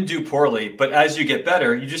didn't do poorly, but as you get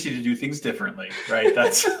better, you just need to do things differently, right?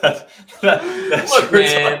 That's look,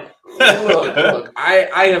 man. Look.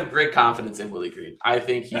 I have great confidence in Willie Green. I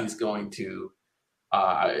think he's going to,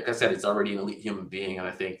 like I said, he's already an elite human being, and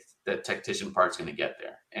I think that tactician part's going to get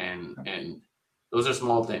there. And those are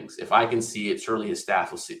small things. If I can see it, surely his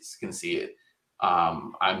staff can see it.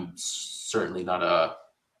 I'm certainly not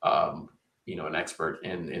an expert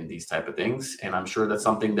in these type of things. And I'm sure that's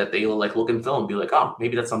something that they'll look and film and be like, oh,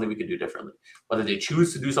 maybe that's something we could do differently. Whether they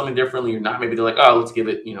choose to do something differently or not, maybe they're like, oh, let's give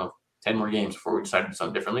it, 10 more games before we decide to do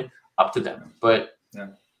something differently. Up to them. But yeah.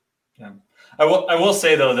 I will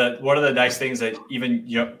say though, that one of the nice things that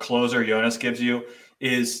even closer Jonas gives you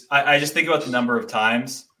is I just think about the number of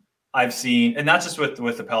times I've seen, and not just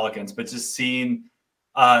with the Pelicans, but just seen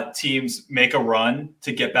teams make a run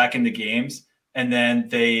to get back into games and then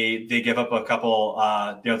they give up a couple.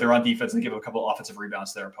 They're on defense. They give up a couple offensive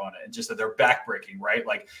rebounds to their opponent, and just that they're backbreaking, right?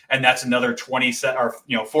 Like, and that's another 14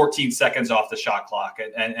 seconds off the shot clock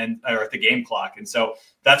and or the game clock. And so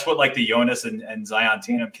that's what like the Jonas and Zion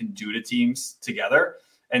tandem can do to teams together.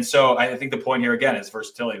 And so I think the point here again is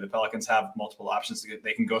versatility. The Pelicans have multiple options.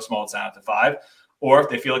 They can go small with Zion at the 5, or if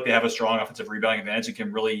they feel like they have a strong offensive rebounding advantage, and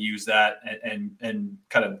can really use that and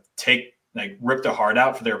kind of rip the heart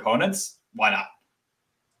out for their opponents. Why not?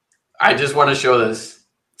 I just want to show this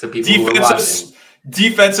to people who are watching.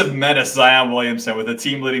 Defensive menace Zion Williamson with a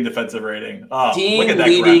team-leading defensive rating. Oh, look at that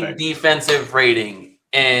team-leading graphic. Defensive rating.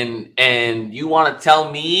 And you want to tell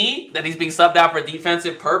me that he's being subbed out for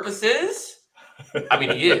defensive purposes? I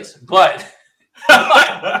mean, he is. But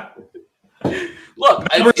look.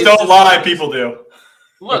 Numbers don't lie. People do.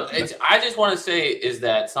 Look, I just want to say is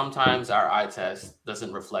that sometimes our eye test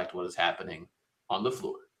doesn't reflect what is happening on the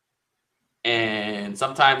floor. And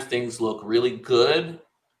sometimes things look really good,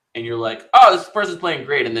 and you're like, oh, this person's playing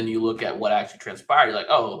great. And then you look at what actually transpired. You're like,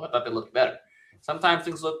 oh, I thought they looked better. Sometimes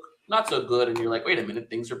things look not so good, and you're like, wait a minute,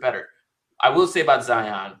 things are better. I will say about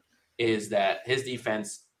Zion is that his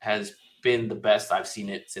defense has been the best I've seen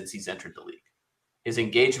it since he's entered the league. His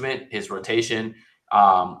engagement, his rotation,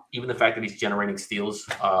 even the fact that he's generating steals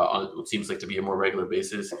on what seems like to be a more regular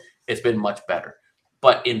basis, it's been much better.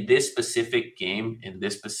 But in this specific game, in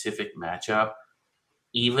this specific matchup,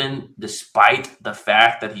 even despite the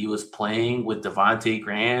fact that he was playing with Devontae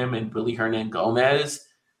Graham and Willy Hernangomez,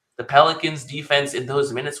 the Pelicans' defense in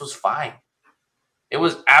those minutes was fine. It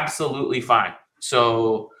was absolutely fine.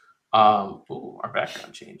 So, our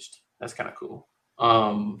background changed. That's kind of cool.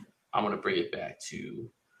 I'm going to bring it back to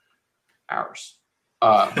ours.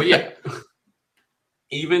 But yeah,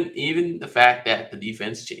 even the fact that the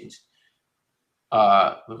defense changed.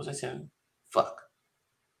 What was I saying? Fuck.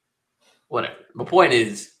 Whatever. My point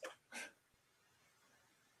is,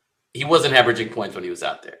 he wasn't averaging points when he was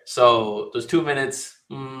out there. So those 2 minutes,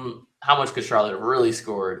 how much could Charlotte have really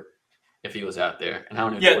scored if he was out there? And how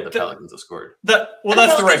many would the Pelicans have scored? That's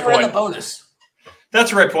the right point. The bonus.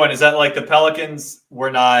 That's the right point, is that like the Pelicans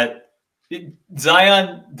were not –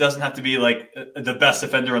 Zion doesn't have to be like the best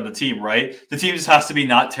defender on the team, right? The team just has to be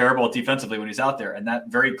not terrible defensively when he's out there. And that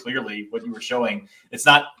very clearly, what you were showing, it's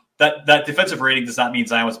not – that defensive rating does not mean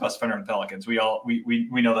Zion was the best defender in the Pelicans. We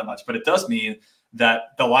know that much. But it does mean that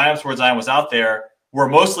the lineups where Zion was out there were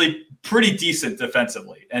mostly pretty decent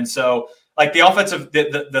defensively. And so like the offensive –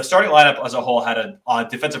 the starting lineup as a whole had a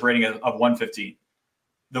defensive rating of 115.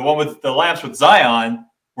 The one with the lineups with Zion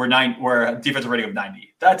were a defensive rating of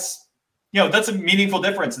 90. That's a meaningful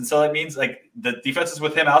difference. And so that means like the defenses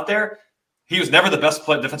with him out there, he was never the best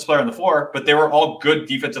defensive player on the floor, but they were all good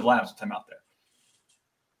defensive lineups with him out there.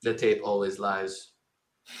 The tape always lies.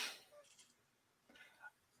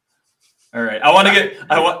 All right. I want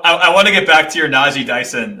to get back to your Najee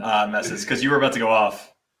Dyson message because you were about to go off.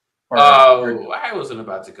 I wasn't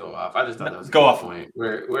about to go off. I just thought that was a good point.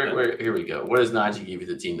 Where here we go. What does Najee give you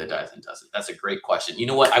the team that Dyson doesn't? That's a great question. You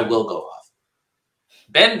know what? I will go off.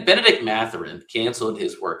 Benedict Mathurin canceled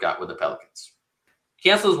his workout with the Pelicans.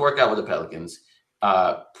 Canceled his workout with the Pelicans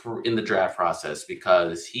in the draft process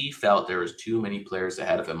because he felt there was too many players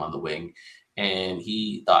ahead of him on the wing, and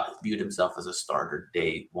he viewed himself as a starter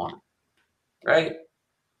day one. Right?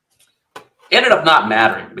 Ended up not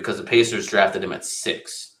mattering because the Pacers drafted him at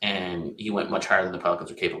 6, and he went much higher than the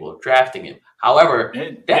Pelicans were capable of drafting him. However,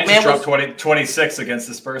 that man dropped 26 against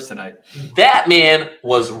the Spurs tonight. That man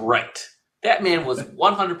was right. That man was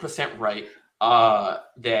 100% right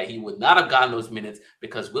that he would not have gotten those minutes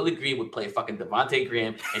because Willie Green would play fucking Devontae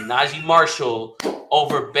Graham and Najee Marshall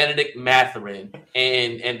over Benedict Mathurin,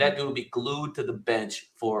 and that dude would be glued to the bench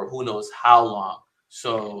for who knows how long.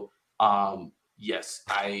 So, yes,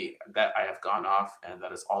 I have gone off, and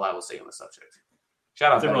that is all I will say on the subject.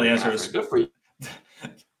 Shout out to really answers. Good for you.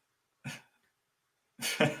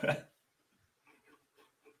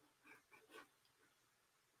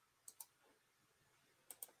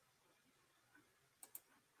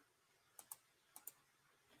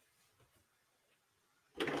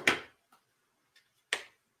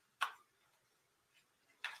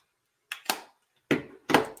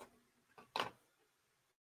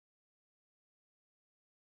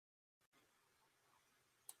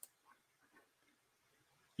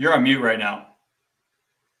 You're on mute right now.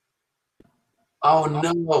 Oh,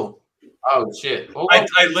 no. Oh, shit. Oh. I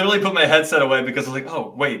literally put my headset away because I was like,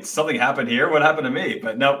 oh, wait, something happened here? What happened to me?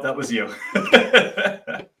 But nope, that was you.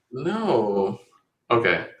 No.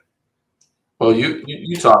 Okay. Well,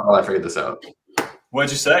 you talk while I figure this out. What'd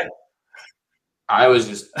you say? I was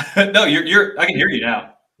just... No, you're. I can hear you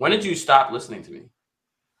now. When did you stop listening to me?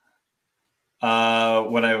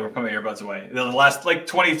 When I put my earbuds away. The last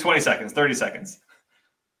 20 seconds, 30 seconds.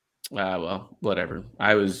 Well, whatever.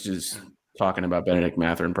 I was just talking about Benedict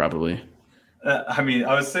Mathurin probably. I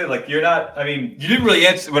would say you're not. You didn't really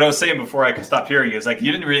answer what I was saying before I could stop hearing you. It's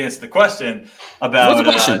you didn't really answer the question about What's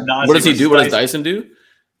the question? What does he do? What does Dyson do?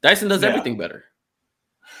 Dyson does everything better.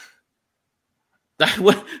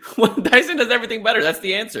 What Dyson does everything better. That's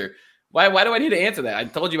the answer. Why do I need to answer that? I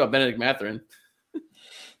told you about Benedict Mathurin.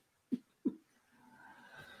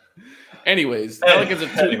 Anyways, Pelicans are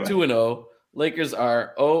 2-0. Lakers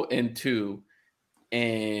are 0-2,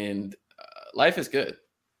 and life is good.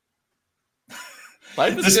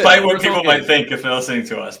 Despite what people might think if they're listening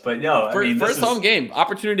to us, but no, first home game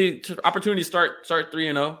opportunity to start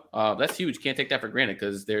 3-0. That's huge. Can't take that for granted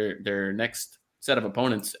because their next set of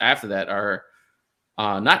opponents after that are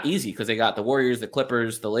not easy because they got the Warriors, the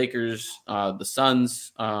Clippers, the Lakers, the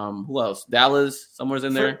Suns. Who else? Dallas, somewhere's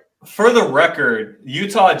in there. For the record,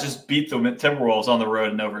 Utah just beat the Timberwolves on the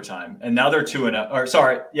road in overtime, and now they're 2-0. Or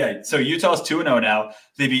sorry, yeah. So Utah's 2-0 now.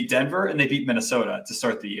 They beat Denver and they beat Minnesota to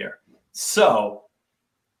start the year. So,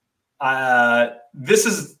 I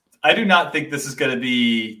do not think this is going to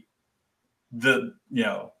be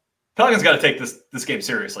Pelicans got to take this game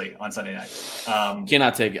seriously on Sunday night.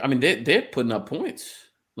 Cannot take it. They're putting up points.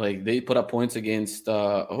 They put up points against.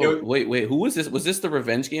 Wait. Who was this? Was this the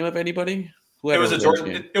revenge game of anybody? It was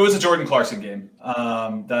a Jordan Clarkson game.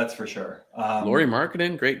 That's for sure. Lauri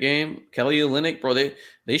Markkanen, great game. Kelly Olynyk, bro, they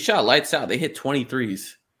shot lights out. They hit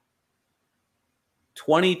 23s.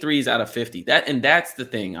 23s out of 50. That's the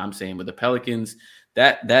thing I'm saying with the Pelicans.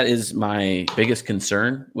 That is my biggest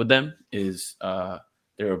concern with them is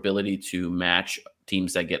their ability to match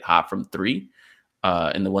teams that get hot from three.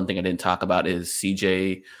 And the one thing I didn't talk about is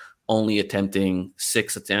CJ only attempting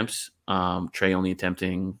 6 attempts. Trey only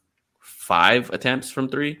attempting 5 attempts from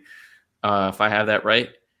three. If I have that right,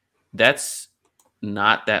 that's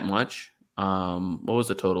not that much. What was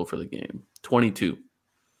the total for the game? 22.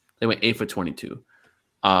 They went 8 for 22.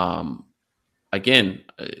 Again,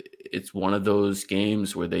 it's one of those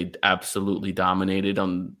games where they absolutely dominated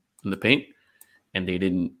on the paint and they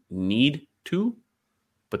didn't need to,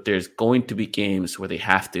 but there's going to be games where they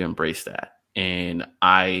have to embrace that. And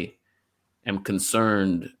I am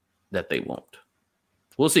concerned that they won't.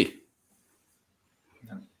 We'll see.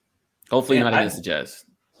 Hopefully not against the Jazz.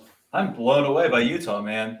 I'm blown away by Utah,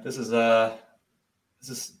 man. This is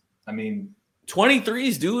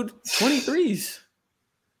 23s, dude. 23s.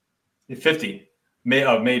 50.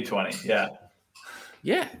 Made 20. Yeah.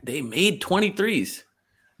 Yeah, they made 23s.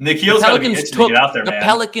 Nikhil's got to be itching to get out there, man. The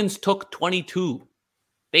Pelicans took 22.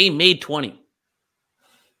 They made 20.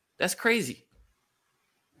 That's crazy.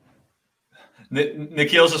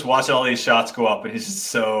 Nikhil's just watching all these shots go up, and he's just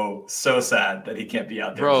so sad that he can't be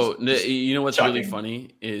out there. Bro, you know what's really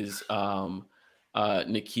funny is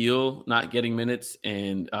Nikhil not getting minutes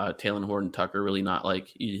and Talen Horton-Tucker really not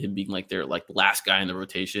him being their last guy in the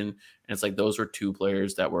rotation. And it's those were two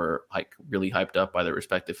players that were really hyped up by their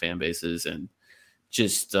respective fan bases and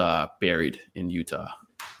just buried in Utah.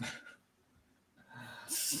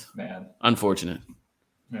 Man, unfortunate.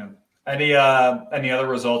 Yeah. Any other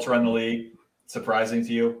results around the league surprising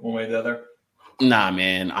to you one way or the other? Nah,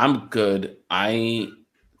 man, I'm good. I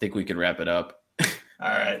think we can wrap it up. All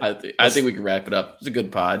right. I think we can wrap it up. It's a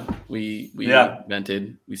good pod. We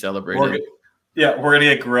vented. We celebrated. We're gonna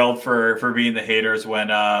get grilled for being the haters when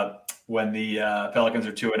the Pelicans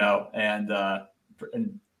are 2-0 and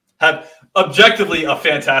have objectively a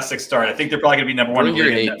fantastic start. I think they're probably gonna be number one. Bring your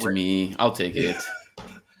 8 to me. I'll take it.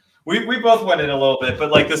 We both went in a little bit,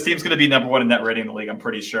 but this team's gonna be number one in net rating in the league. I'm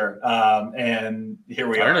pretty sure. And here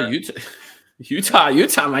we are. I don't know. Utah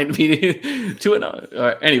might be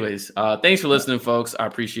 2-0. Anyways, thanks for listening, folks. I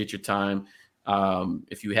appreciate your time.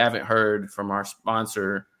 If you haven't heard from our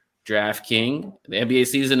sponsor, DraftKings, the NBA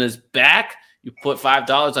season is back. You put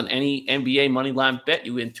 $5 on any NBA money line bet,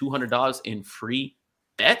 you win $200 in free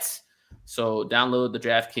bets. So download the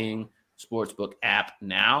DraftKings Sportsbook app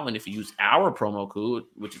now, and if you use our promo code,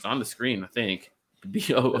 which is on the screen, I think,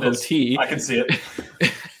 BOOT, I can see it.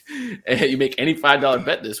 And you make any $5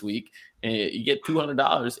 bet this week, and you get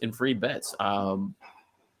 $200 in free bets.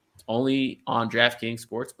 Only on DraftKings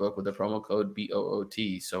Sportsbook with the promo code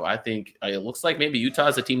BOOT. So I think it looks like maybe Utah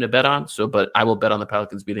is a team to bet on. But I will bet on the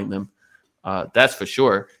Pelicans beating them. That's for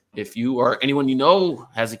sure. If you or anyone you know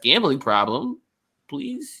has a gambling problem,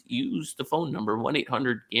 please use the phone number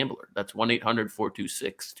 1-800-GAMBLER. That's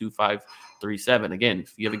 1-800-426-2537. Again,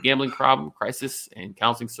 if you have a gambling problem, crisis and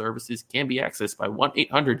counseling services can be accessed by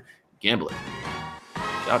 1-800-GAMBLER.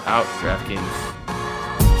 Shout out DraftKings.